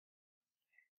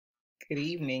Good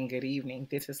evening. Good evening.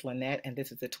 This is Lynette, and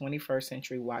this is the 21st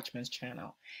Century Watchman's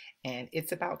Channel. And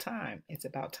it's about time. It's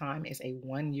about time is a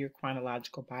 1 year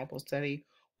chronological Bible study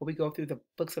where we go through the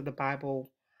books of the Bible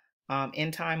in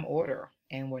time order.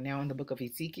 And we're now in the book of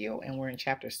Ezekiel, and we're in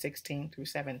chapter 16 through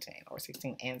 17, or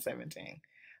 16 and 17.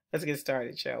 Let's get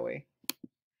started, shall we?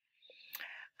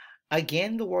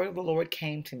 Again, the word of the Lord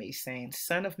came to me, saying,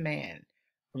 Son of man.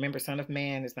 Remember, Son of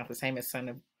man is not the same as Son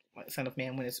of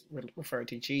Man when it's referred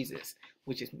to Jesus,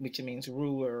 which means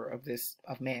ruler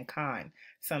of mankind.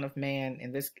 Son of man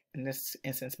in this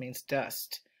instance means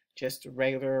dust, just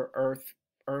regular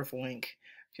earthling,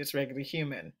 just regular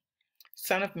human.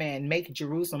 Son of man, make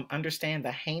Jerusalem understand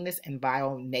the heinous and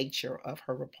vile nature of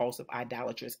her repulsive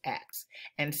idolatrous acts,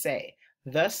 and say,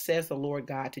 Thus says the Lord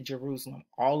God to Jerusalem,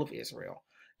 all of Israel,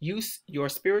 your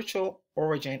spiritual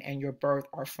origin and your birth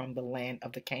are from the land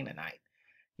of the Canaanite.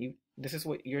 This is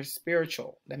what you're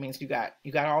spiritual. That means you got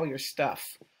all your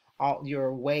stuff, all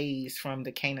your ways from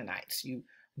the Canaanites. You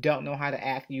don't know how to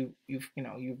act. You've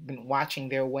been watching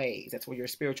their ways. That's where your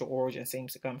spiritual origin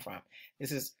seems to come from.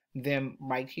 This is them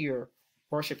right here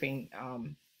worshiping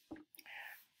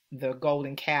the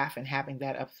golden calf and having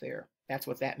that up there. That's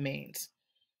what that means.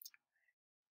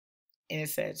 And it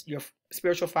says your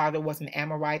spiritual father was an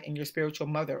Amorite and your spiritual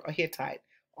mother a Hittite.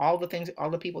 All the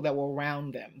people that were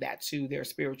around them, that's who their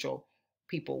spiritual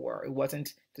people were. It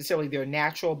wasn't necessarily their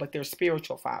natural, but their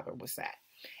spiritual father was that.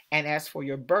 And as for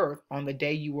your birth, on the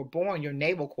day you were born, your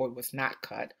navel cord was not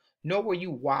cut, nor were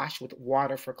you washed with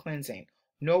water for cleansing,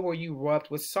 nor were you rubbed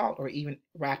with salt or even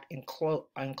wrapped in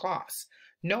cloths.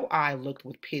 No eye looked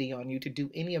with pity on you to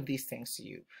do any of these things to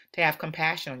you, to have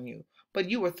compassion on you. But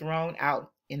you were thrown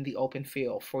out in the open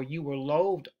field, for you were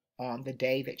loathed on the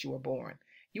day that you were born.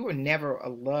 You were never a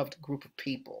loved group of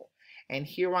people. And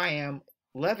here I am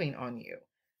loving on you.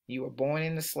 You were born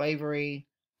into slavery.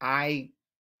 I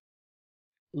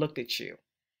looked at you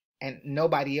and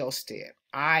nobody else did.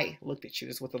 I looked at you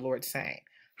is what the Lord's saying.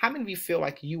 How many of you feel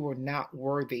like you were not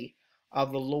worthy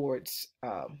of the Lord's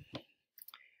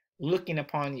looking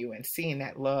upon you and seeing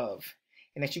that love,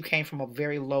 and that you came from a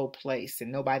very low place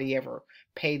and nobody ever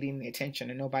paid any attention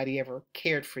and nobody ever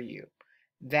cared for you?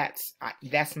 That's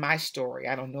my story.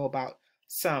 I don't know about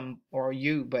some or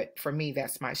you, but for me,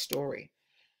 that's my story.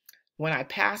 When I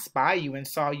passed by you and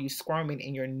saw you squirming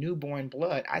in your newborn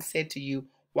blood, I said to you,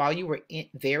 while you were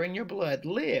there in your blood,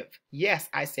 live. Yes,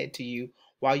 I said to you,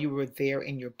 while you were there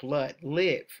in your blood,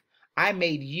 live. I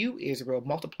made you, Israel,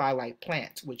 multiply like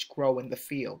plants which grow in the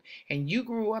field. And you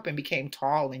grew up and became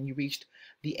tall, and you reached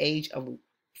the age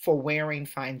for wearing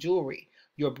fine jewelry.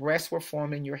 Your breasts were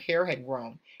formed and your hair had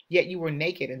grown, yet you were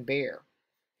naked and bare.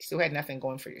 You still had nothing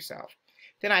going for yourself.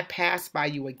 Then I passed by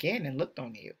you again and looked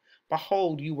on you.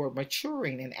 Behold, you were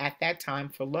maturing, and at that time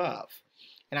for love.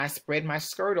 And I spread my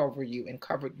skirt over you and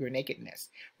covered your nakedness.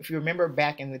 If you remember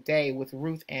back in the day with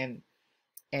Ruth and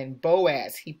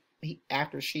Boaz, he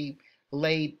after she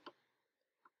laid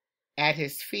at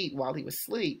his feet while he was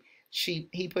asleep,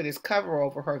 he put his cover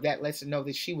over her. That lets her know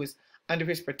that she was under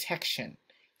his protection.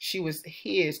 She was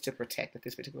his to protect at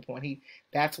this particular point.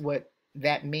 That's what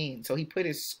that means. So he put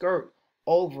his skirt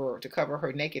over to cover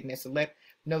her nakedness to let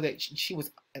know that she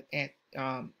was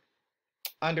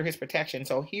under his protection.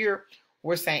 So here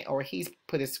we're saying, or he's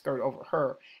put his skirt over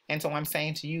her. And so I'm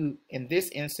saying to you, in this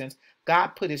instance,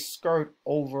 God put his skirt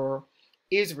over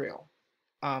Israel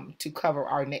to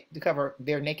cover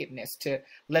their nakedness, to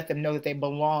let them know that they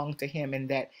belong to him and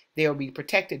that they'll be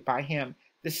protected by him.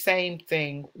 The same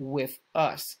thing with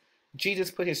us. Jesus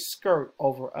put his skirt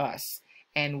over us,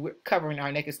 and we're covering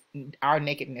our nakedness,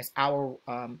 our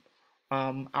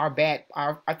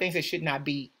things that should not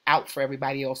be out for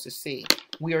everybody else to see.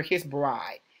 We are his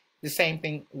bride. The same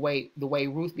thing the way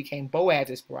Ruth became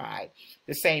Boaz's bride,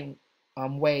 the same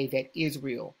way that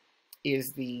Israel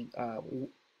is the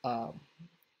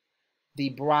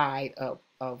bride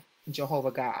of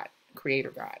Jehovah God, Creator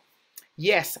God.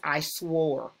 Yes, I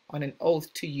swore on an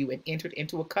oath to you and entered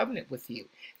into a covenant with you,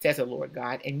 says the Lord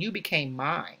God, and you became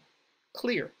mine.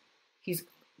 Clear.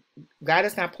 God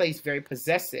does not place very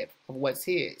possessive of what's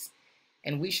his,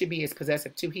 and we should be as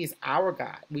possessive too. He is our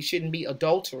God. We shouldn't be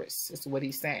adulterous, is what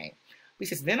he's saying. He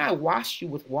says, then I washed you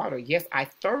with water. Yes, I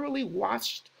thoroughly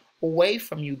washed away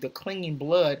from you the clinging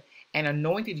blood and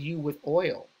anointed you with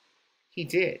oil. He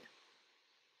did.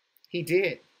 He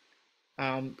did.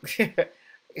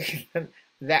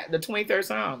 That the 23rd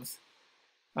Psalms.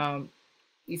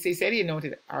 He said he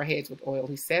anointed our heads with oil.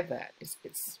 He said that.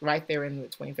 It's right there in the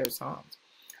 23rd Psalms.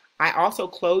 I also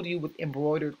clothed you with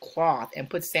embroidered cloth and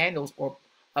put sandals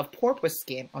of porpoise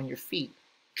skin on your feet,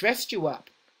 dressed you up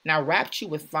And I wrapped you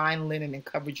with fine linen and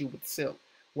covered you with silk.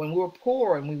 When we were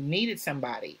poor and we needed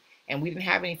somebody and we didn't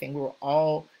have anything, we were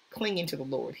all clinging to the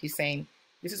Lord. He's saying,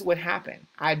 this is what happened.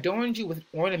 I adorned you with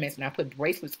ornaments, and I put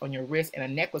bracelets on your wrist and a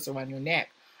necklace around your neck.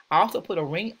 I also put a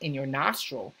ring in your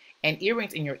nostril and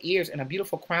earrings in your ears and a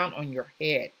beautiful crown on your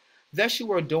head. Thus you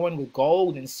were adorned with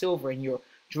gold and silver, and your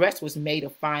dress was made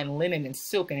of fine linen and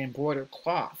silk and embroidered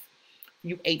cloth.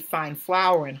 You ate fine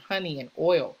flour and honey and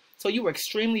oil. So you were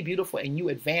extremely beautiful, and you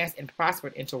advanced and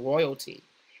prospered into royalty.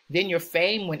 Then your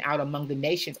fame went out among the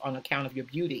nations on account of your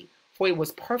beauty, for it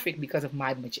was perfect because of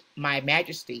my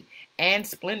majesty and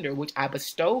splendor, which I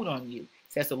bestowed on you,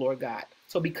 says the Lord God.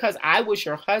 So because I was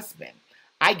your husband,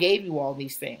 I gave you all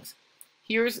these things.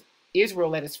 Here's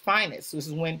Israel at its finest. This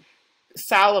is when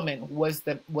Solomon was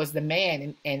the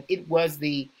man, and it was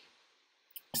the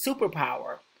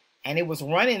superpower, and it was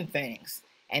running things,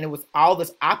 and it was all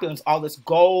this opulence, all this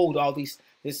gold, all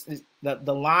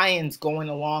the lions going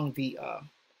along the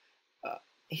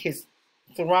his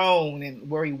throne and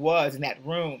where he was in that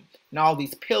room, and all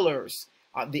these pillars,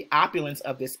 the opulence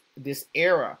of this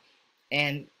era.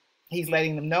 And he's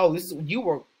letting them know, you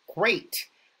were great,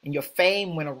 and your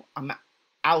fame went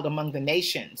out among the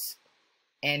nations.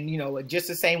 And just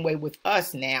the same way with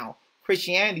us now,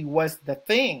 Christianity was the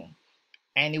thing,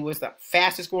 and it was the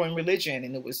fastest growing religion,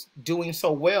 and it was doing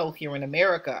so well here in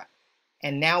America.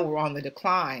 And now we're on the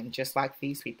decline, just like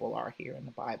these people are here in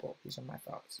the Bible. These are my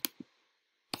thoughts.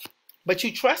 But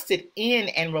you trusted in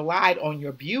and relied on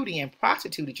your beauty and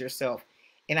prostituted yourself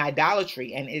in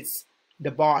idolatry and its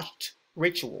debauched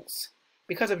rituals.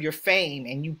 Because of your fame,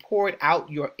 and you poured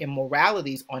out your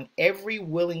immoralities on every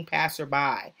willing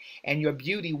passerby, and your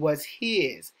beauty was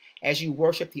his, as you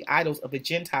worshiped the idols of the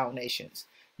Gentile nations.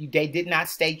 They did not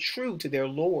stay true to their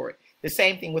Lord. The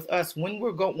same thing with us. When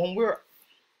we're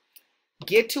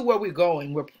get to where we're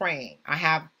going, we're praying. I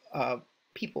have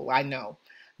people I know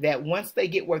that once they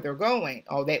get where they're going,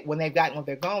 or that when they've gotten where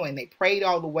they're going, they prayed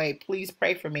all the way, please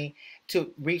pray for me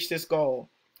to reach this goal.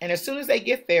 And as soon as they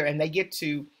get there and they get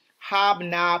to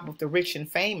hobnob with the rich and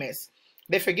famous,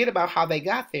 they forget about how they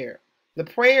got there. The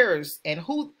prayers and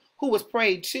who was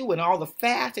prayed to, and all the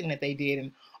fasting that they did,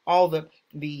 and all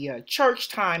the church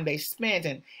time they spent,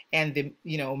 and the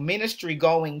ministry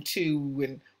going to,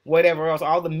 and whatever else,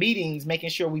 all the meetings, making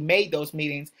sure we made those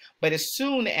meetings. But as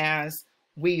soon as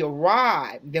we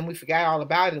arrive, then we forgot all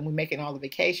about it, and we're making all the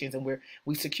vacations, and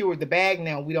we secured the bag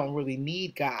now. We don't really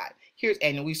need God.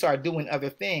 And we start doing other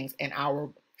things, and our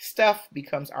stuff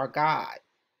becomes our God.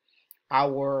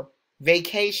 Our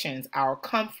vacations, our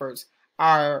comforts,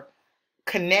 our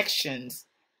connections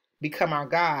become our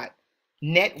God.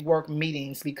 Network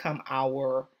meetings become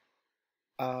our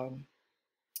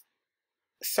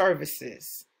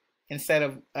services instead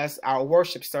of us, our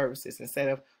worship services. Instead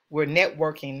of we're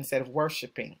networking instead of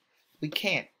worshiping. We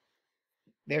can't.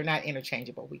 They're not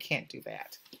interchangeable. We can't do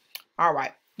that. All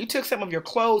right. You took some of your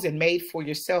clothes and made for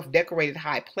yourself decorated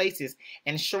high places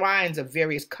and shrines of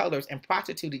various colors, and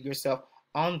prostituted yourself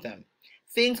on them.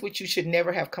 Things which you should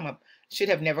never have come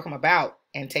about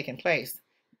and taken place.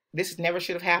 This never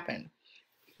should have happened.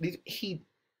 He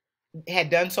had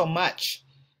done so much,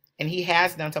 and he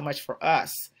has done so much for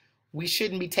us. We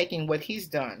shouldn't be taking what he's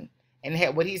done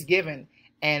and what he's given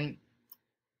and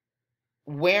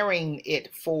wearing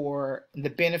it for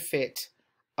the benefit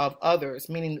of others,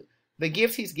 meaning the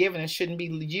gifts he's given us shouldn't be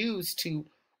used to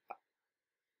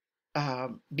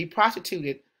be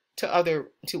prostituted to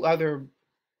other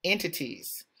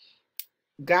entities.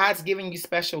 God's giving you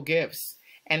special gifts,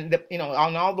 and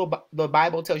although the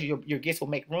Bible tells you your gifts will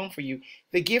make room for you,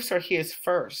 the gifts are his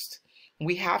first.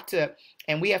 We have to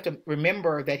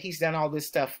remember that he's done all this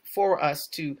stuff for us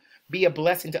to be a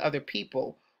blessing to other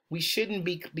people. We shouldn't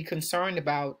be concerned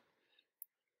about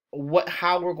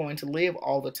how we're going to live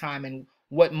all the time, and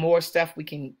what more stuff we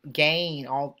can gain,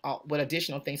 what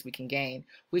additional things we can gain.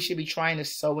 We should be trying to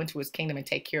sow into his kingdom and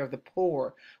take care of the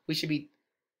poor. We should be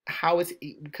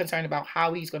concerned about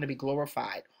how he's going to be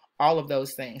glorified. All of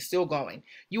those things still going.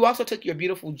 You also took your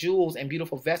beautiful jewels and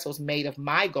beautiful vessels made of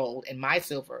my gold and my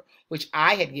silver, which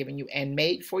I had given you, and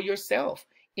made for yourself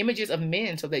images of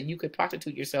men so that you could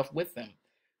prostitute yourself with them.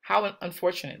 How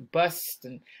unfortunate. Bust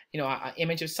and an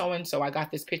image of so and so. I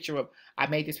made this picture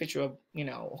of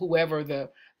whoever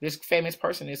this famous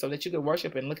person is, so that you could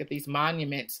worship and look at these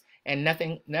monuments, and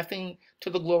nothing to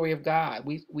the glory of God.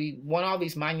 We want all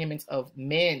these monuments of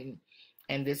men,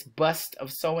 and this bust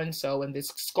of so and so, and this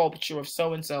sculpture of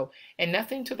so and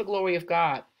nothing to the glory of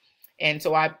God. And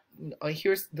so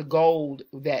here's the gold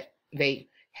that they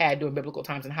had during biblical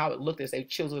times and how it looked as they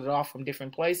chiseled it off from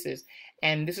different places.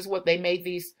 And this is what they made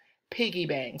these piggy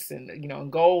banks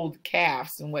and gold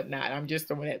calves and whatnot. I'm just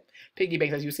throwing at piggy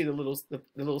banks as you see the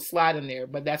little slide in there,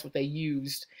 but that's what they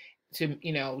used to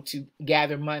to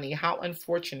gather money. How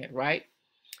unfortunate, right?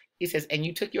 He says, and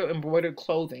you took your embroidered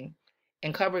clothing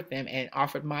and covered them and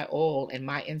offered my oil and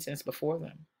my incense before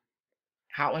them.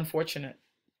 How unfortunate.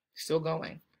 Still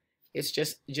going. It's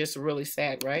just really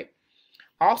sad, right?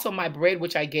 Also, my bread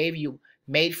which I gave you,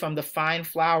 made from the fine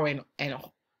flour and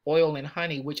oil and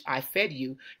honey, which I fed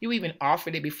you, you even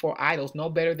offered it before idols, no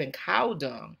better than cow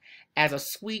dung, as a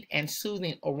sweet and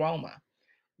soothing aroma.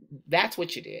 That's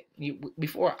what you did.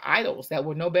 Before idols that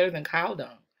were no better than cow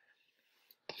dung,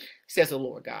 says the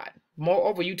Lord God.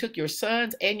 Moreover, you took your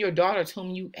sons and your daughters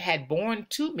whom you had born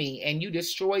to me, and you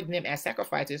destroyed them as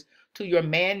sacrifices to your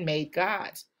man-made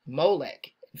gods,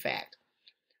 Molech, in fact.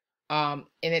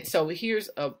 So here's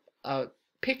a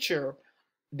picture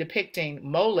depicting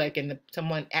Molech and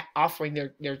someone offering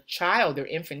their child, their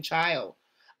infant child,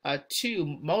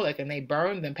 to Molech, and they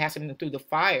burned them, passing them through the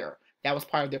fire. That was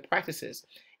part of their practices,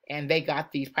 and they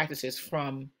got these practices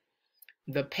from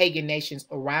the pagan nations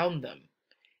around them.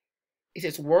 It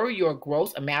says, were your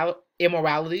gross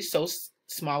immorality so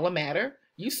small a matter?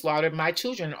 You slaughtered my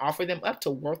children and offered them up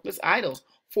to worthless idols,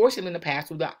 forcing them to pass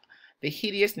through the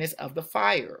hideousness of the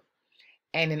fire.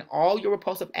 And in all your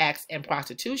repulsive acts and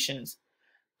prostitutions,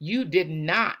 you did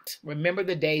not remember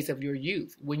the days of your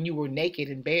youth when you were naked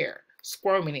and bare,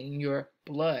 squirming in your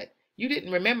blood. You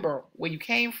didn't remember where you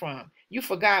came from. You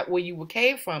forgot where you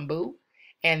came from, boo.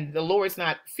 And the Lord's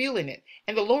not feeling it.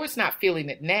 And the Lord's not feeling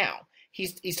it now.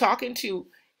 He's talking to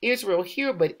Israel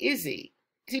here, but is he?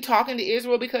 Is he talking to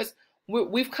Israel? Because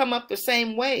we've come up the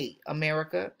same way,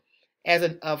 America, as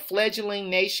a fledgling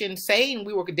nation, saying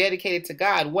we were dedicated to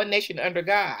God, one nation under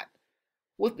God,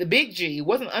 with the big G. It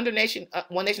wasn't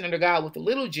one nation under God with the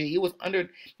little g. It was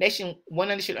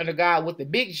one nation under God with the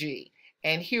big G.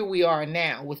 And here we are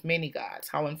now with many gods.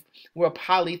 We're a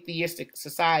polytheistic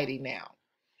society now.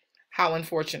 How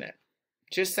unfortunate.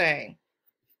 Just saying.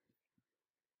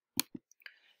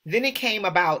 Then it came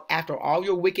about after all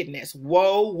your wickedness,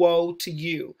 woe, woe to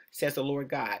you, says the Lord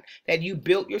God, that you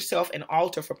built yourself an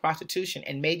altar for prostitution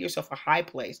and made yourself a high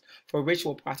place for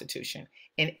ritual prostitution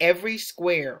in every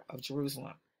square of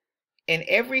Jerusalem. In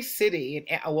every city,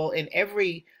 in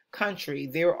every country,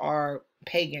 there are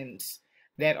pagans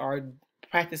that are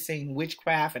practicing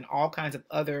witchcraft and all kinds of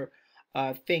other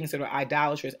things that are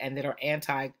idolatrous and that are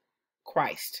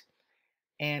anti-Christ.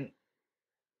 And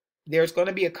there's going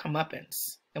to be a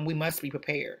comeuppance. And we must be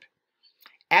prepared.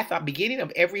 At the beginning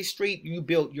of every street, you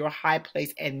built your high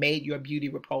place and made your beauty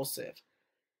repulsive.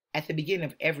 At the beginning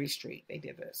of every street, they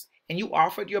did this. And you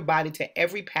offered your body to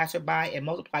every passerby and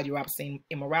multiplied your obscene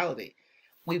immorality.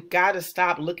 We've got to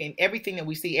stop looking everything that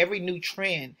we see, every new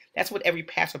trend. That's what every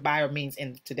passerby means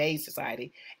in today's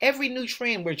society. Every new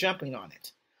trend, we're jumping on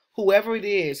it. Whoever it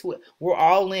is, we're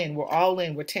all in. We're all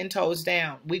in. We're 10 toes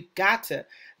down. We've got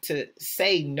to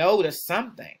say no to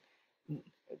something.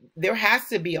 There has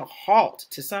to be a halt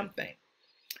to something.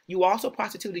 You also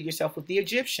prostituted yourself with the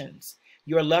Egyptians,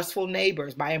 your lustful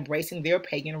neighbors, by embracing their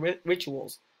pagan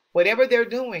rituals. Whatever they're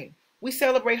doing, we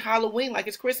celebrate Halloween like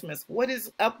it's Christmas. What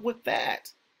is up with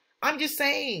that? I'm just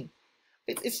saying,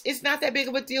 it's not that big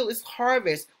of a deal. It's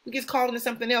harvest. We get called into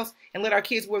something else and let our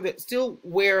kids still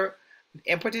wear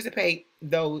and participate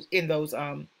in those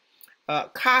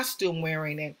costume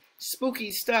wearing and spooky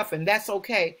stuff, and that's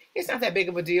okay. It's not that big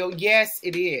of a deal. Yes,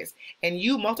 it is. And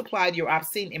you multiplied your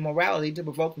obscene immorality to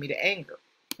provoke me to anger.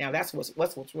 Now that's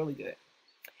what's really good.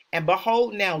 And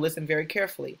behold, now listen very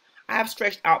carefully. I have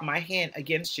stretched out my hand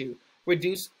against you,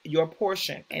 reduced your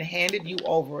portion, and handed you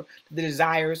over to the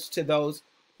desires to those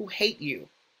who hate you.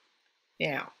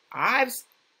 Now, I've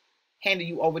handed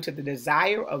you over to the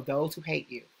desire of those who hate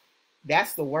you.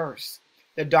 That's the worst.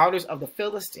 The daughters of the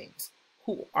Philistines,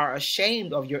 who are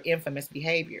ashamed of your infamous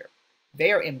behavior.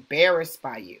 They are embarrassed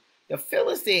by you. The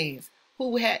Philistines, who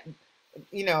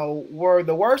were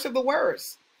the worst of the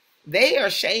worst, they are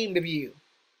ashamed of you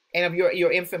and of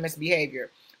your infamous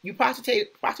behavior. You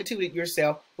prostituted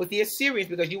yourself with the Assyrians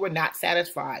because you were not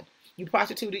satisfied. You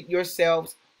prostituted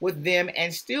yourselves with them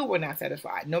and still were not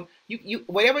satisfied. No,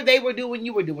 whatever they were doing,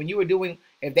 you were doing. You were doing.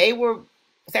 If they were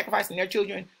sacrificing their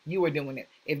children, you were doing it.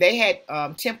 If they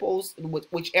had temples with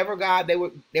whichever god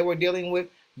they were dealing with,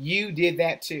 you did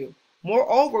that too.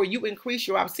 Moreover, you increased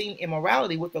your obscene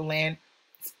immorality with the land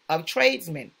of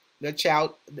tradesmen, the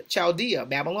Chaldea,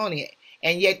 Babylonia,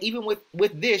 and yet even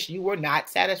with this, you were not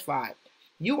satisfied.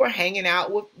 You were hanging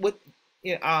out with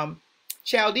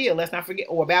Chaldea, let's not forget,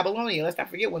 or Babylonia. Let's not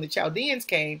forget when the Chaldeans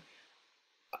came.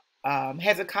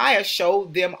 Hezekiah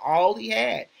showed them all he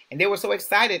had, and they were so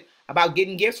excited about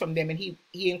getting gifts from them, and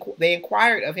they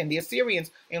inquired of him. The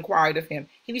Assyrians inquired of him.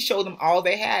 He showed them all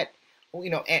they had,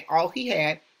 and all he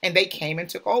had, and they came and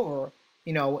took over,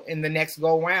 in the next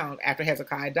go round after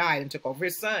Hezekiah died and took over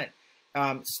his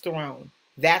son's throne.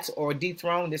 Or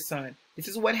dethroned his son. This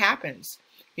is what happens.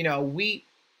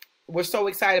 We're so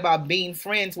excited about being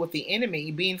friends with the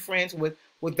enemy, being friends with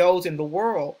those in the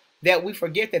world, that we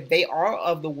forget that they are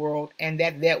of the world, and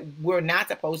that we're not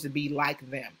supposed to be like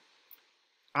them.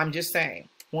 I'm just saying,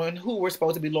 who we're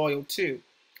supposed to be loyal to.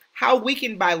 How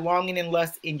weakened by longing and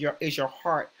lust is your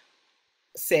heart,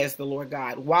 says the Lord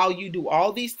God, while you do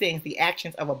all these things, the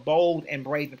actions of a bold and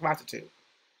brazen prostitute.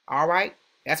 All right?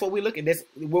 That's what we look at. This.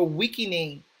 We're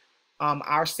weakening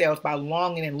ourselves by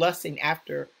longing and lusting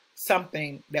after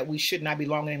something that we should not be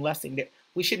longing and lusting. That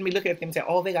we shouldn't be looking at them and saying,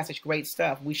 oh, they got such great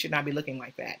stuff. We should not be looking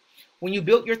like that. When you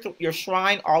built your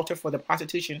shrine altar for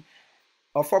prostitution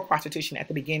at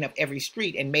the beginning of every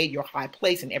street and made your high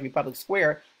place in every public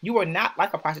square, you are not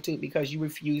like a prostitute because you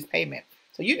refused payment.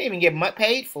 So you didn't even get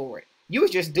paid for it. You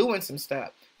was just doing some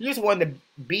stuff. You just wanted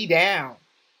to be down.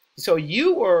 So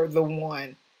you were the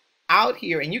one out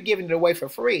here and you're giving it away for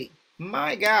free.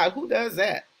 My God, who does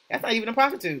that? That's not even a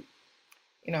prostitute.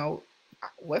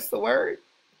 What's the word?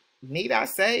 Need I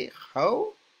say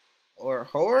hoe or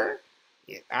whore?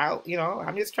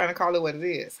 I'm just trying to call it what it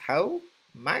is. Hoe?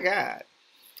 My God.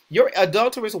 Your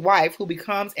adulterous wife who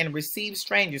becomes and receives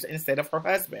strangers instead of her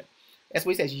husband. That's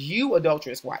what he says. You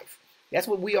adulterous wife. That's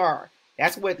what we are.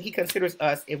 That's what he considers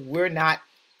us if we're not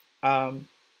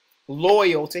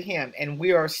loyal to him and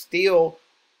we are still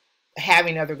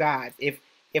having other gods. If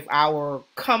our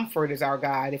comfort is our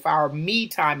God, if our me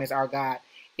time is our God,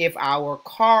 if our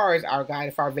car is our God,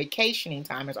 if our vacationing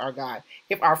time is our God,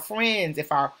 if our friends,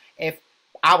 if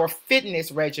our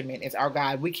fitness regimen is our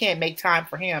God, we can't make time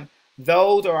for him.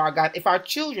 Those are our God. If our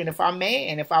children, if our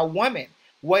man, if our woman,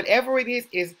 whatever it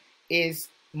is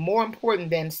more important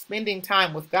than spending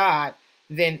time with God,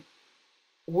 then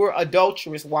we're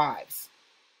adulterous wives.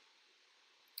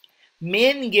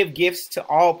 Men give gifts to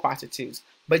all prostitutes,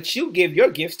 but you give your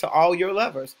gifts to all your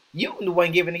lovers. You're the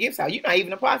one giving the gifts out. You're not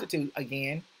even a prostitute.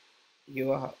 Again,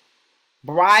 you're a hoe.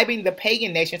 Bribing the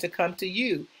pagan nations to come to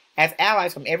you as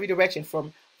allies from every direction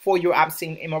for your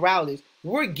obscene immoralities.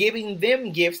 We're giving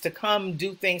them gifts to come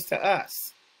do things to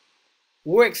us.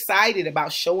 We're excited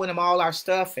about showing them all our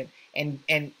stuff and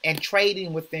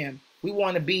trading with them. We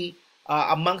want to be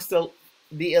amongst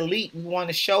the elite. We want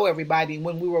to show everybody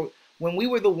when we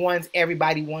were the ones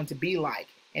everybody wanted to be like,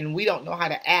 and we don't know how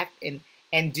to act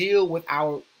and deal with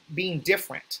our being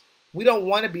different. We don't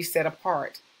want to be set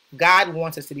apart. God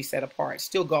wants us to be set apart,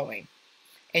 still going.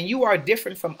 And you are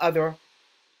different from other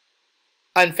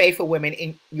unfaithful women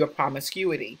in your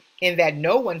promiscuity, in that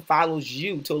no one follows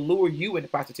you to lure you into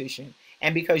prostitution,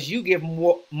 and because you give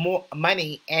more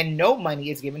money and no money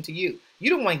is given to you. You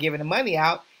don't want giving the money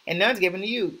out and none's given to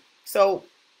you. So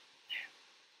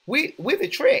we're the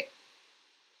trick.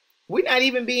 We're not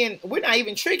even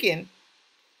tricking.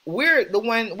 We're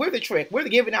the trick. We're the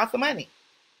giving out the money.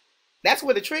 That's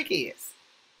what the trick is.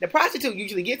 The prostitute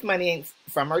usually gets money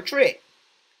from her trick.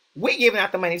 We're giving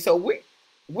out the money, so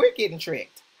we're getting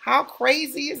tricked. How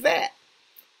crazy is that?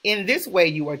 In this way,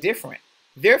 you are different.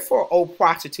 Therefore, O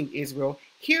prostitute Israel,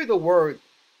 hear the word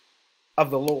of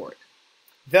the Lord.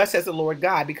 Thus says the Lord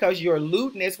God, because your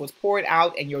lewdness was poured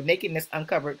out and your nakedness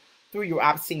uncovered through your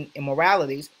obscene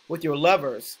immoralities with your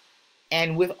lovers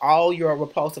and with all your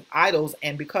repulsive idols,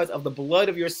 and because of the blood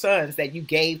of your sons that you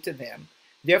gave to them.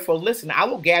 Therefore, listen, I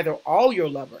will gather all your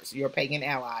lovers, your pagan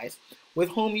allies, with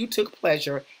whom you took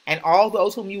pleasure, and all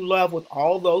those whom you love with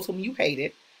all those whom you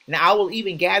hated. And I will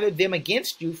even gather them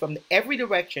against you from every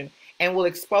direction, and will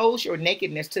expose your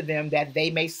nakedness to them, that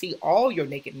they may see all your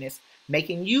nakedness,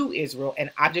 making you, Israel,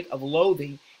 an object of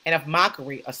loathing and of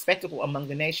mockery, a spectacle among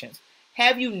the nations.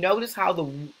 Have you noticed how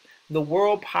the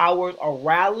world powers are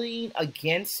rallying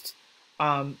against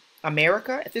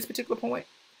America at this particular point?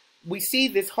 We see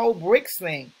this whole BRICS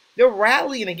thing. They're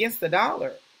rallying against the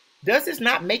dollar. Does this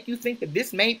not make you think that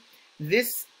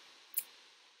this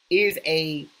is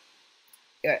a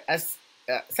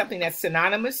something that's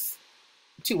synonymous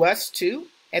to us too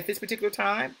at this particular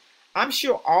time? I'm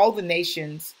sure all the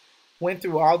nations went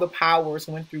through, all the powers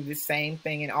went through the same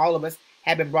thing, and all of us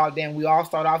have been brought down. We all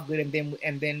start off good,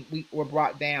 and then we were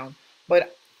brought down.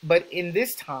 But in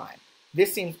this time,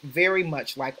 this seems very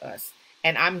much like us,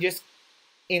 and I'm just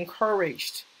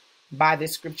encouraged by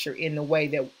this scripture in the way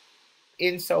that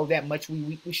so that much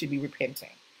we should be repenting.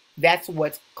 That's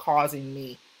what's causing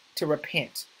me to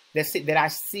repent. That I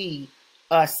see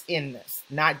us in this,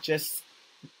 not just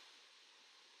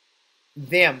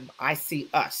them, I see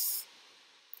us.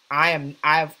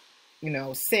 I've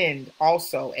sinned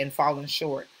also and fallen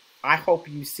short. I hope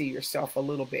you see yourself a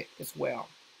little bit as well.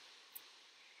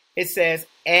 It says,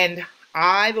 and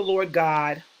I, the Lord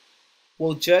God,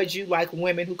 will judge you like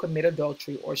women who commit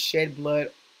adultery or shed blood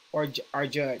or are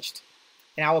judged.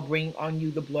 And I will bring on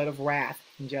you the blood of wrath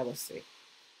and jealousy.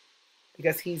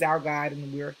 Because he's our God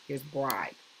and we're his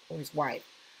bride or his wife.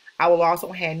 I will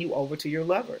also hand you over to your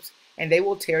lovers, and they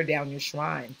will tear down your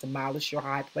shrines, demolish your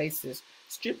high places,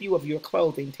 strip you of your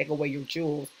clothing, take away your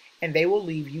jewels, and they will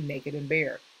leave you naked and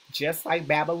bare, just like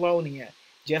Babylonia,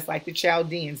 just like the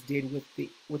Chaldeans did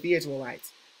with the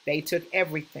Israelites. They took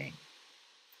everything.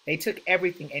 They took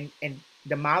everything and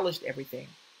demolished everything.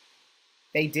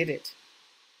 They did it.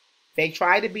 They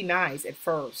tried to be nice at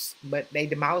first, but they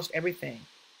demolished everything.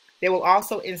 They will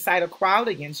also incite a crowd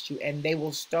against you, and they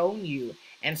will stone you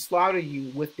and slaughter you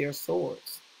with their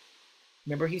swords.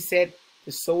 Remember, he said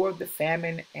the sword, the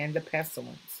famine, and the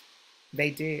pestilence. They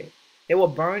did. They will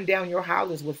burn down your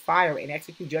houses with fire and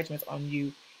execute judgments on you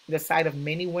in the sight of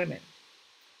many women.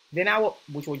 Then I will,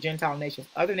 which were Gentile nations,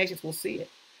 other nations will see it.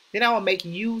 Then I will make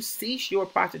you cease your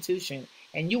prostitution,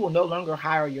 and you will no longer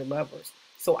hire your lovers.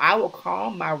 So I will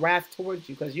calm my wrath towards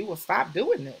you, because you will stop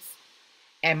doing this.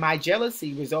 And my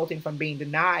jealousy resulting from being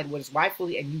denied what is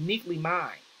rightfully and uniquely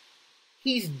mine.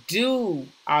 He's due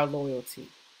our loyalty.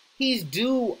 He's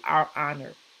due our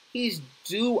honor. He's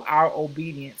due our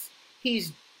obedience.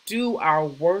 He's due our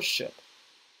worship.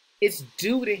 It's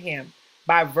due to him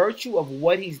by virtue of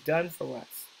what he's done for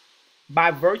us, by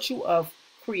virtue of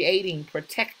creating,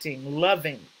 protecting,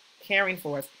 loving, caring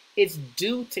for us. It's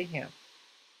due to him.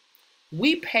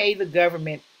 We pay the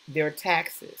government their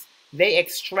taxes. They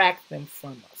extract them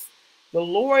from us. The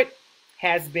Lord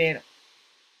has been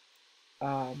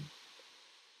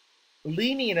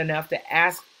lenient enough to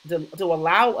ask to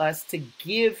allow us to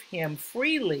give him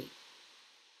freely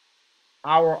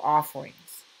our offerings.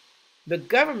 The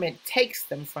government takes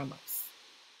them from us.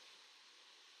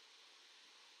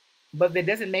 But that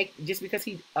doesn't make, just because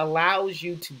he allows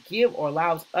you to give or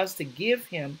allows us to give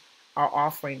him our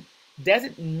offering,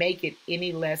 doesn't make it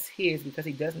any less his, because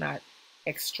he does not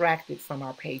extract it from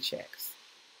our paychecks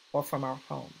or from our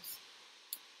homes.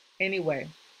 Anyway,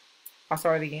 I'll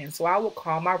start again. So I will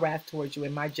calm my wrath towards you,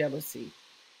 and my jealousy,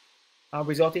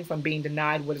 resulting from being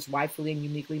denied what is rightfully and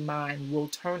uniquely mine, will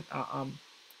turn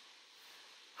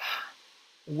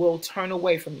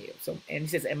away from you. So, and he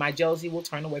says, and my jealousy will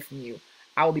turn away from you.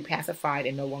 I will be pacified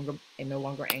and no longer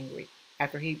angry.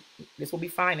 This will be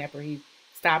fine after he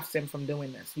stops them from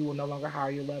doing this. You will no longer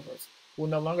hire your lovers. We will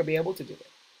no longer be able to do it.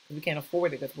 We can't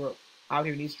afford it, because we're out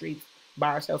here in these streets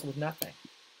by ourselves with nothing.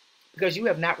 Because you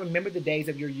have not remembered the days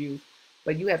of your youth,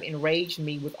 but you have enraged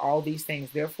me with all these things.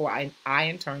 Therefore, I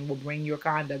in turn will bring your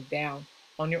conduct down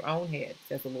on your own head,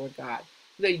 says the Lord God,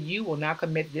 so that you will not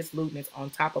commit this lewdness on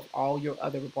top of all your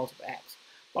other repulsive acts.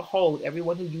 Behold,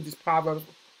 everyone who uses proverbs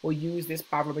will use this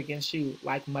proverb against you,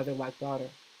 like mother, like daughter.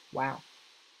 Wow.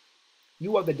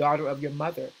 You are the daughter of your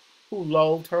mother, who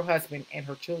loathed her husband and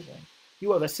her children.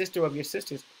 You are the sister of your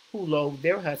sisters, who loathed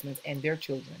their husbands and their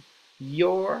children.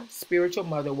 Your spiritual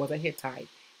mother was a Hittite,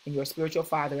 and your spiritual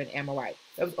father an Amorite.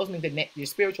 That also means that your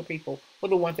spiritual people were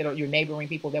the ones that are your neighboring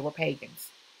people that were pagans.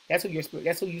 That's who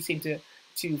you seem to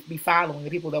be following, the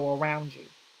people that were around you.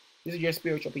 These are your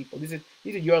spiritual people. These are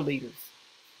your leaders.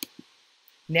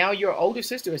 Now your older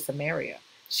sister is Samaria.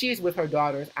 She is with her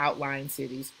daughters, outlying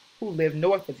cities, who live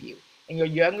north of you. And your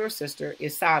younger sister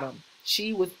is Sodom.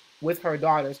 She with her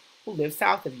daughters, who live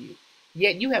south of you.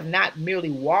 Yet you have not merely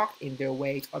walked in their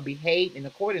ways or behaved in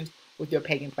accordance with their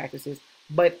pagan practices,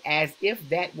 but as if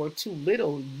that were too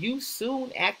little, you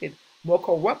soon acted more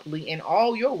corruptly in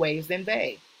all your ways than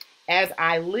they. As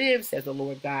I live, says the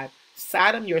Lord God,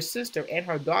 Sodom, your sister, and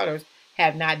her daughters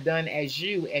have not done as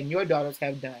you and your daughters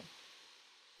have done.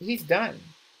 He's done.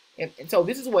 And so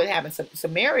this is what happened.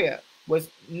 Samaria was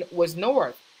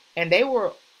north, and they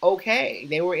were okay.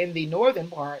 They were in the northern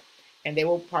part, and they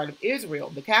were part of Israel,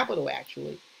 the capital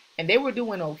actually, and they were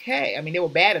doing okay. I mean, they were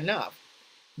bad enough,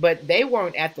 but they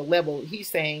weren't at the level he's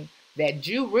saying that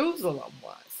Jerusalem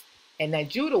was and that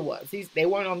Judah was. They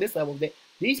weren't on this level.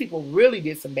 These people really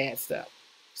did some bad stuff.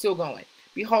 Still going.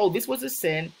 Behold, this was the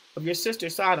sin of your sister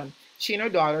Sodom. She and her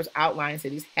daughters, outlying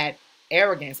cities, had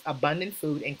arrogance, abundant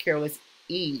food, and careless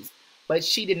ease, but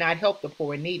she did not help the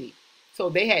poor and needy. So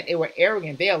they were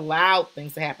arrogant. They allowed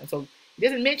things to happen. So it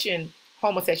doesn't mention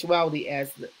homosexuality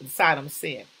as the Sodom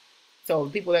sin. So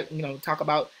people that talk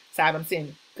about Sodom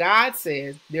sin, God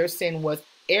says their sin was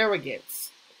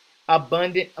arrogance,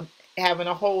 abundant, having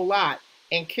a whole lot,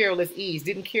 and careless ease.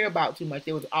 Didn't care about too much.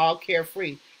 It was all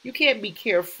carefree. You can't be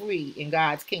carefree in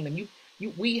God's kingdom.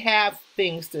 We have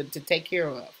things to take care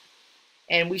of.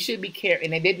 And we should be careful.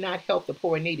 And they did not help the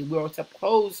poor and needy. We were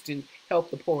supposed to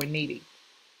help the poor and needy.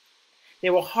 They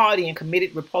were haughty and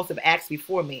committed repulsive acts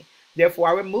before me. Therefore,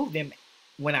 I removed them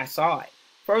when I saw it.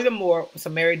 Furthermore,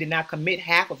 Samaria did not commit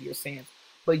half of your sins,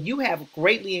 but you have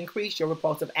greatly increased your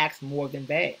repulsive acts more than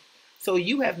they. So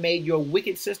you have made your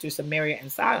wicked sisters, Samaria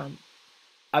and Sodom,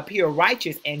 appear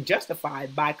righteous and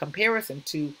justified by comparison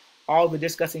to all the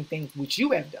disgusting things which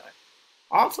you have done.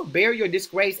 Also, bear your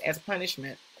disgrace as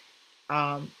punishment,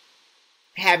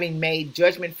 having made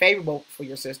judgment favorable for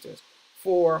your sisters.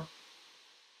 For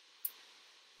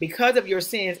because of your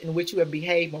sins in which you have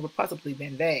behaved more repulsively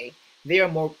than they are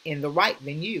more in the right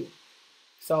than you.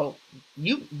 So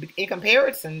you, in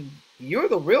comparison, you're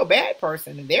the real bad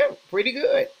person, and they're pretty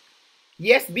good.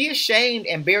 Yes, be ashamed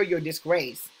and bear your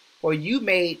disgrace, for you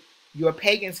made your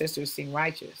pagan sisters seem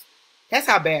righteous. That's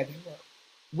how bad they were.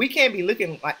 We can't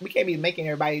be making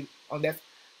everybody on that's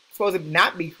supposed to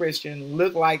not be Christian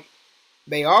look like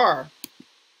they are.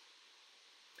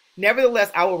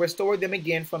 Nevertheless, I will restore them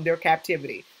again from their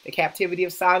captivity, the captivity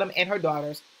of Sodom and her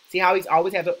daughters. See how he's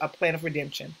always has a plan of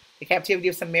redemption. The captivity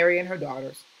of Samaria and her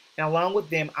daughters. And along with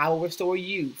them, I will restore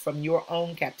you from your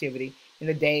own captivity in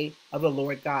the day of the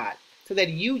Lord God, so that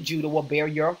you, Judah, will bear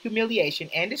your humiliation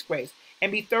and disgrace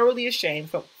and be thoroughly ashamed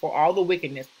for all the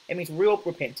wickedness. It means real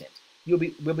repentance. Will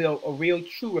be a real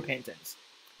true repentance.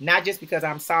 Not just because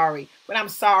I'm sorry, but I'm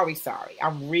sorry.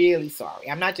 I'm really sorry.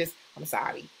 I'm not just, I'm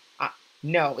sorry.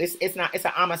 No, it's not. It's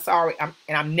a I'm a sorry, and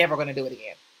I'm never going to do it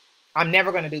again. I'm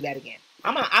never going to do that again.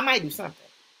 I might do something,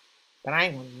 but I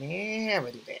ain't going to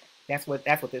never do that. That's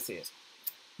what this is.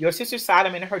 Your sister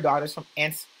Sodom and her daughters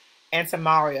and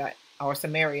Samaria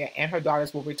and her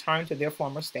daughters will return to their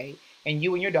former state, and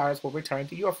you and your daughters will return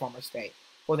to your former state.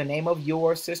 For the name of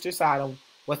your sister Sodom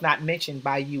was not mentioned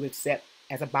by you except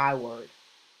as a byword.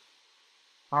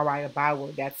 All right, a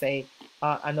byword. That's a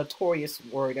notorious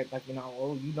word. Like,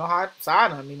 oh, you know how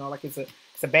Sodom, like it's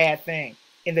a bad thing.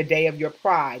 In the day of your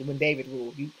pride, when David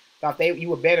ruled, you thought you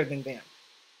were better than them.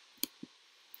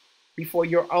 Before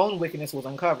your own wickedness was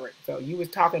uncovered, so you was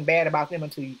talking bad about them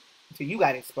until you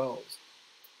got exposed.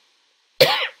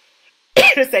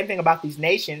 The same thing about these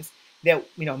nations that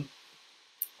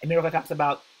America talks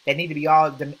about that need to be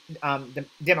all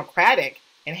democratic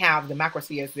and have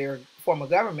democracy as their form of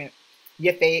government.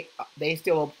 Yet they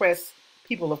still oppress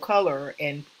people of color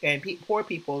and poor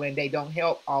people, and they don't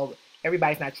help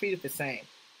everybody's not treated the same.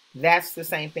 That's the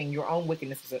same thing. Your own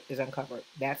wickedness is uncovered.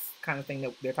 That's the kind of thing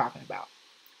that they're talking about.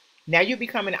 Now you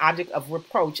become an object of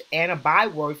reproach and a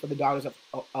byword for the daughters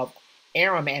of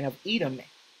Aram and of Edom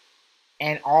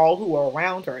and all who are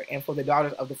around her, and for the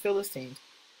daughters of the Philistines,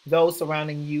 those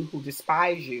surrounding you who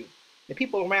despise you. The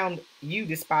people around you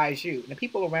despise you. The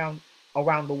people around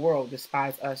the world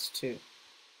despise us too.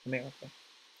 America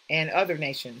and other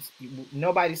nations.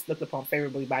 Nobody's looked upon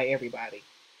favorably by everybody,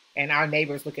 and our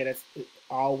neighbors look at us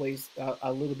always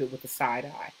a little bit with a side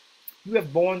eye. You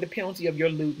have borne the penalty of your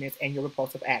lewdness and your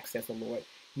repulsive acts, says the Lord.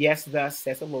 Yes, thus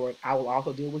says the Lord, I will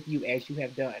also deal with you as you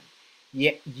have done.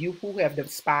 Yet you who have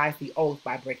despised the oath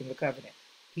by breaking the covenant.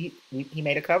 He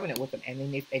made a covenant with them, and they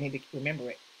need to remember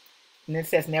it. And it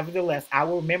says, nevertheless, I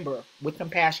will remember with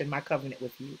compassion my covenant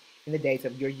with you in the days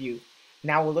of your youth. And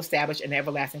I will establish an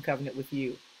everlasting covenant with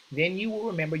you. Then you will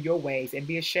remember your ways and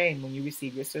be ashamed when you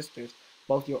receive your sisters,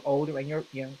 both your older and your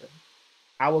younger.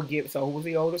 I will give, so who was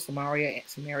the older?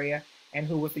 Samaria, and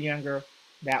who was the younger?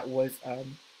 That was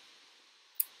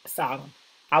Sodom.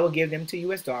 I will give them to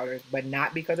you as daughters, but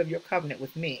not because of your covenant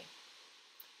with me.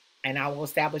 And I will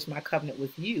establish my covenant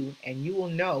with you, and you will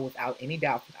know without any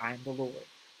doubt that I am the Lord,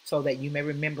 so that you may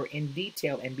remember in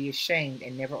detail and be ashamed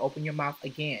and never open your mouth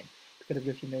again because of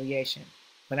your humiliation.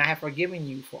 When I have forgiven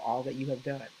you for all that you have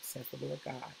done, says the Lord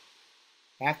God.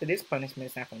 After this punishment,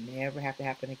 it's not going to never have to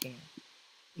happen again.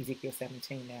 Ezekiel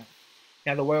 17 now.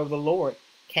 Now the word of the Lord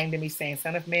came to me saying,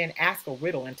 Son of man, ask a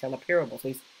riddle and tell a parable.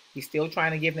 So he's still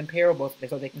trying to give them parables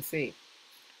so they can see.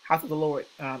 House of the Lord,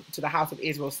 to the house of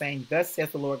Israel, saying, Thus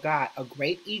says the Lord God, a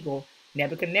great eagle,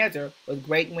 Nebuchadnezzar, with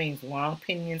great wings, long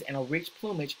pinions, and a rich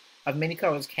plumage of many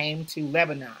colors, came to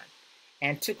Lebanon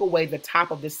and took away the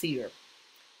top of the cedar.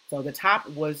 So the top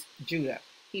was Judah.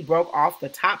 He broke off the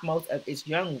topmost of its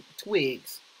young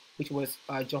twigs, which was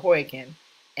Jehoiakim,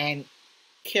 and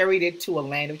carried it to a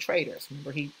land of traders.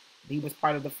 Remember, he was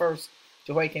part of the first.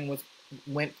 Jehoiakim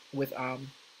went with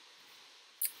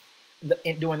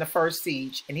during the first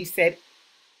siege, and he set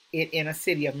it in a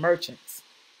city of merchants.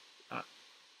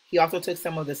 He also took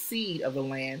some of the seed of the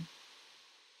land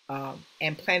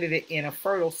and planted it in a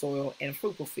fertile soil and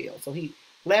fruitful field. So he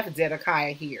left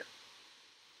Zedekiah here.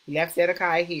 He left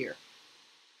Zedekiah here,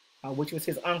 which was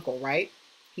his uncle, right?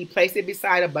 He placed it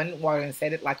beside abundant water and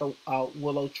set it like a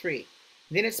willow tree.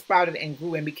 Then it sprouted and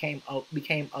grew and became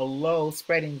a low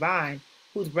spreading vine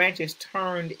whose branches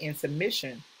turned in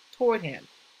submission toward him,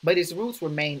 but its roots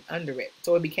remained under it.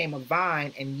 So it became a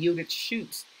vine and yielded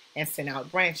shoots and sent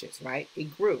out branches, right?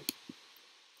 It grew.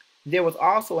 There was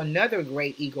also another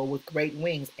great eagle with great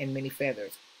wings and many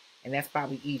feathers, and that's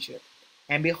probably Egypt.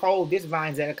 And behold, this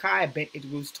vine Zedekiah bent its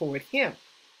roots toward him.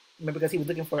 Remember, because he was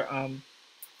looking for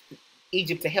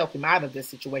Egypt to help him out of this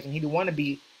situation. He didn't want to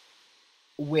be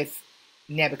with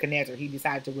Nebuchadnezzar. He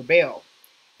decided to rebel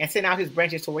and sent out his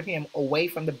branches toward him away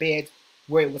from the beds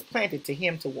where it was planted to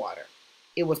him to water.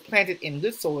 It was planted in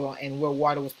good soil and where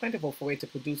water was plentiful for it to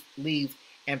produce leaves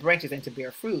and branches and to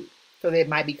bear fruit, so that it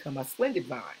might become a splendid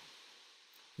vine.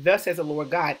 Thus says the Lord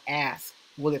God, ask,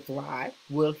 will it thrive?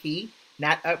 Will he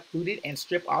not uproot it and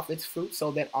strip off its fruit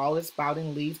so that all its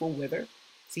sprouting leaves will wither?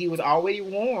 See, he was already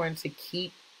warned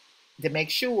to make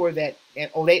sure that,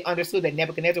 they understood that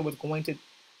Nebuchadnezzar was going to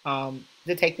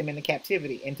take them into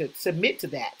captivity and to submit to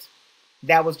that.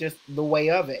 That was just the way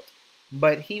of it.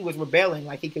 But he was rebelling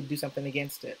like he could do something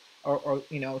against it or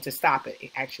to stop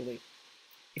it, actually.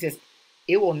 It says,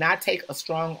 it will not take a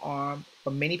strong arm for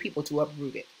many people to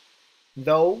uproot it.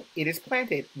 Though it is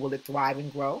planted, will it thrive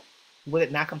and grow? Will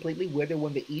it not completely wither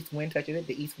when the east wind touches it?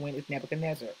 The east wind is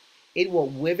Nebuchadnezzar. It will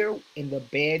wither in the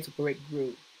beds where it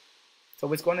grew.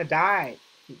 So it's going to die.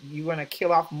 You're going to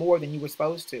kill off more than you were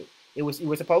supposed to. You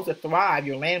were supposed to thrive.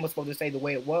 Your land was supposed to stay the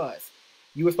way it was.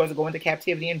 You were supposed to go into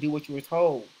captivity and do what you were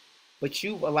told. But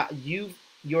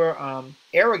your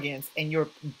arrogance and your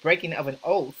breaking of an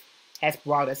oath has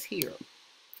brought us here.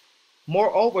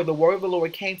 Moreover, the word of the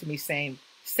Lord came to me, saying,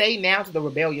 say now to the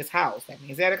rebellious house, that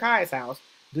means Zedekiah's house,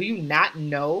 do you not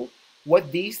know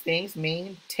what these things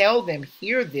mean? Tell them,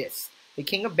 hear this. The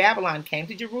king of Babylon came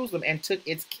to Jerusalem and took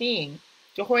its king,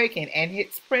 Jehoiakim, and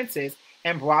its princes,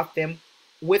 and brought them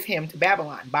with him to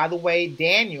Babylon. By the way,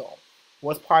 Daniel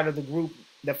was part of the group,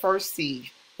 the first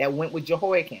siege that went with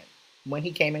Jehoiakim when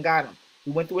he came and got him.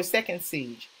 We went through a second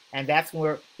siege, and that's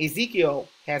where Ezekiel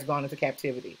has gone into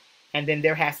captivity. And then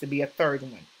there has to be a third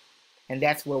one. And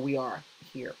that's where we are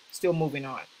here. Still moving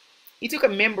on. He took a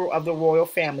member of the royal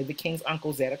family, the king's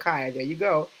uncle Zedekiah, there you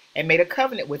go, and made a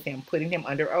covenant with him, putting him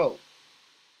under oath.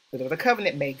 So there was a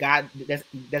covenant made. God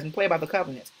doesn't play about the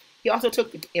covenants. He also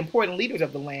took the important leaders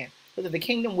of the land so that the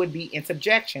kingdom would be in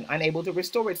subjection, unable to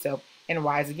restore itself and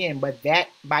rise again, but that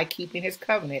by keeping his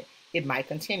covenant, it might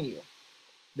continue.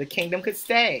 The kingdom could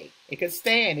stay. It could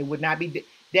stand. It would not be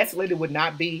desolate. It would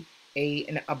not be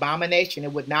an abomination.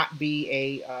 It would not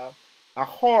be a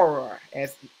horror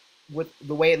as with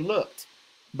the way it looked,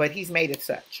 but he's made it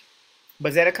such.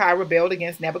 But Zedekiah rebelled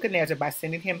against Nebuchadnezzar by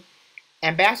sending him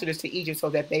ambassadors to Egypt so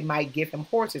that they might give him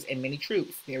horses and many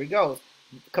troops. There he goes,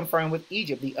 confirmed with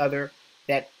Egypt, the other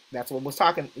that's what we're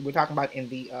talking about in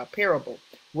the parable.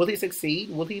 Will he succeed?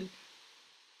 Will he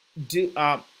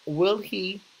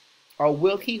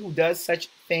who does such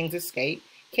things escape?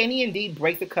 Can he indeed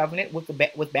break the covenant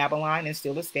with Babylon and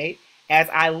still escape? As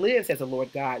I live, says the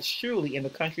Lord God, surely in the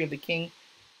country of the king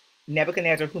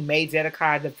Nebuchadnezzar, who made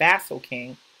Zedekiah the vassal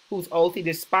king, whose oath he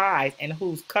despised and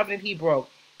whose covenant he broke,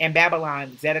 in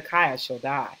Babylon Zedekiah shall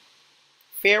die.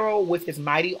 Pharaoh with his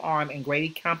mighty arm and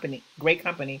great company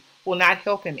will not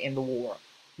help him in the war.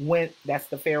 That's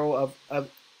the Pharaoh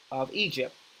of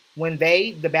Egypt. When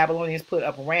the Babylonians put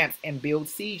up ramps and build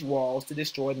siege walls to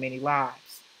destroy many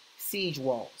lives. Siege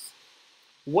walls.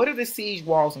 What are the siege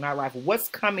walls in our life? What's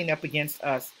coming up against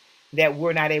us that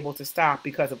we're not able to stop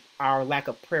because of our lack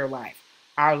of prayer life,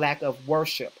 our lack of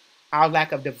worship, our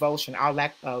lack of devotion, our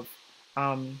lack of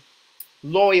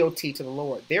loyalty to the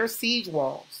Lord? There are siege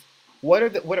walls. What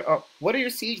are your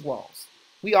siege walls?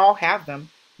 We all have them.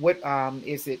 What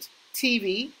is it?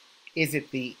 TV? Is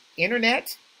it the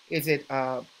internet? Is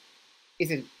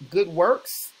it good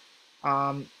works?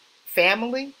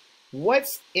 Family?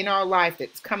 What's in our life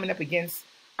that's coming up against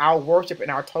our worship and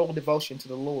our total devotion to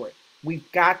the Lord? We've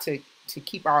got to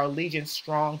keep our allegiance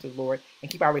strong to the Lord and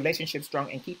keep our relationship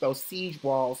strong and keep those siege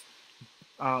walls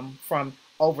from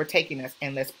overtaking us,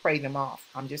 and let's pray them off.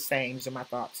 I'm just saying, these are my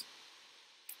thoughts.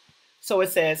 So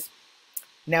it says,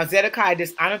 now Zedekiah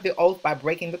dishonored the oath by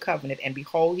breaking the covenant, and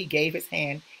behold, he gave his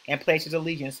hand and pledged his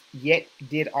allegiance, yet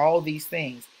did all these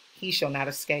things. He shall not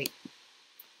escape.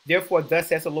 Therefore, thus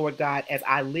says the Lord God, as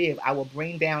I live, I will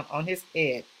bring down on his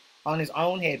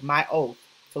own head, my oath.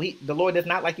 So the Lord does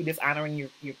not like you dishonoring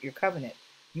your covenant.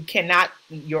 You cannot,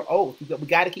 your oath. We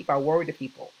got to keep our word to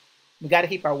people. We got to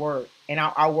keep our word and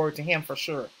our word to him for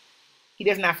sure. He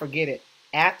does not forget it.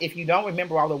 If you don't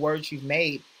remember all the words you've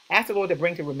made, ask the Lord to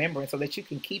bring to remembrance so that you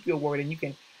can keep your word and you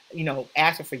can,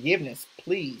 ask for forgiveness,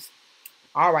 please.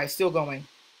 All right, still going.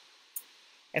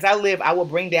 As I live, I will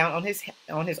bring down on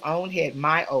his own head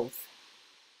my oath,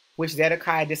 which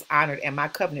Zedekiah dishonored, and my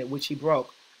covenant which he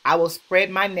broke. I will spread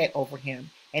my net over him,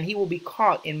 and he will be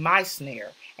caught in my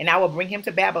snare. And I will bring him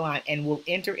to Babylon, and will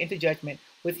enter into judgment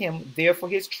with him there for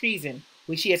his treason,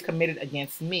 which he has committed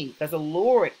against me. Because the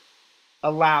Lord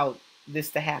allowed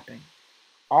this to happen.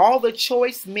 All the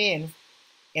choice men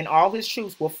and all his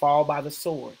troops will fall by the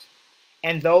sword,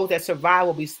 and those that survive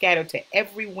will be scattered to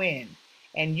every wind.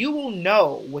 And you will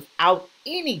know without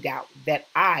any doubt that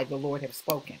I, the Lord, have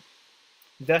spoken.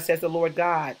 Thus says the Lord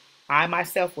God, I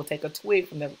myself will take a twig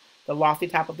from the lofty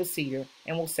top of the cedar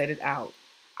and will set it out.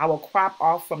 I will crop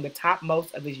off from the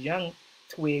topmost of his young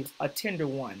twigs a tender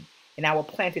one, and I will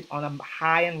plant it on a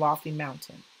high and lofty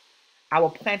mountain. I will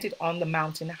plant it on the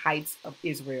mountain heights of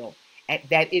Israel,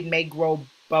 that it may grow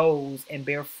boughs and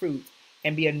bear fruit,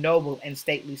 and be a noble and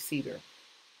stately cedar.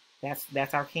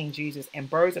 That's our King Jesus. And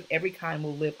birds of every kind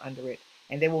will live under it,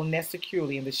 and they will nest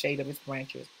securely in the shade of its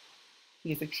branches.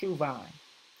 He is the true vine.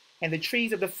 And the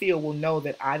trees of the field will know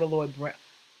that I, the Lord,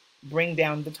 bring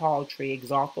down the tall tree,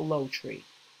 exalt the low tree.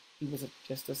 He was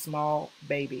just a small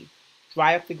baby.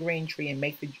 Dry up the green tree and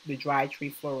make the dry tree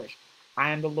flourish.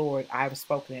 I am the Lord, I have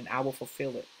spoken, and I will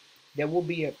fulfill it. He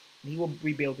will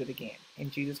rebuild it again,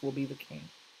 and Jesus will be the King.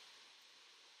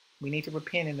 We need to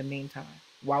repent in the meantime,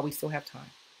 while we still have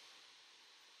time.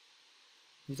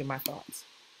 These are my thoughts.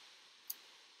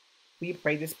 Will you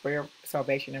pray this prayer of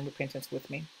salvation and repentance with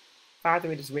me?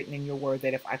 Father, it is written in your word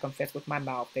that if I confess with my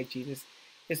mouth that Jesus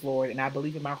is Lord, and I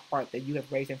believe in my heart that you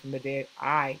have raised him from the dead,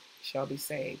 I shall be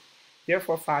saved.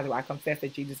 Therefore, Father, I confess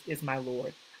that Jesus is my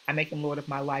Lord. I make him Lord of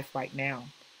my life right now.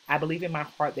 I believe in my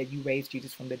heart that you raised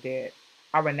Jesus from the dead.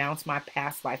 I renounce my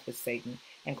past life with Satan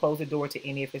and close the door to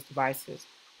any of his devices.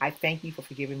 I thank you for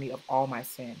forgiving me of all my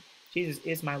sin. Jesus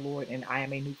is my Lord, and I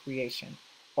am a new creation.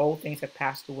 Old things have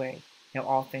passed away. Now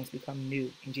all things become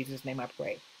new. In Jesus' name I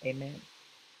pray. Amen.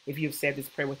 If you have said this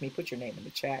prayer with me, put your name in the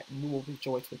chat, and we will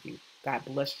rejoice with you. God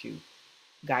bless you.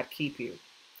 God keep you.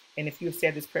 And if you have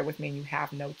said this prayer with me and you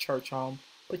have no church home,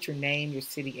 put your name, your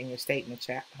city, and your state in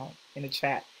the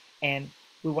chat, and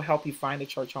we will help you find a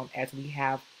church home, as we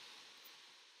have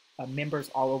members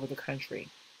all over the country,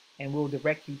 and we'll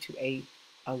direct you to a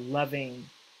loving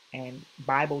and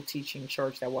Bible teaching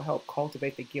church that will help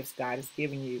cultivate the gifts God has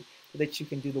given you so that you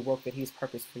can do the work that he's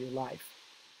purposed for your life.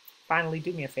 Finally,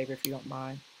 do me a favor if you don't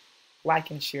mind.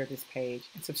 Like and share this page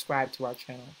and subscribe to our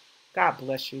channel. God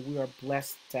bless you. We are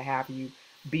blessed to have you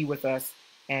be with us.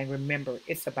 And remember,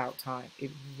 it's about time.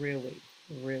 It really,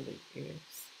 really is.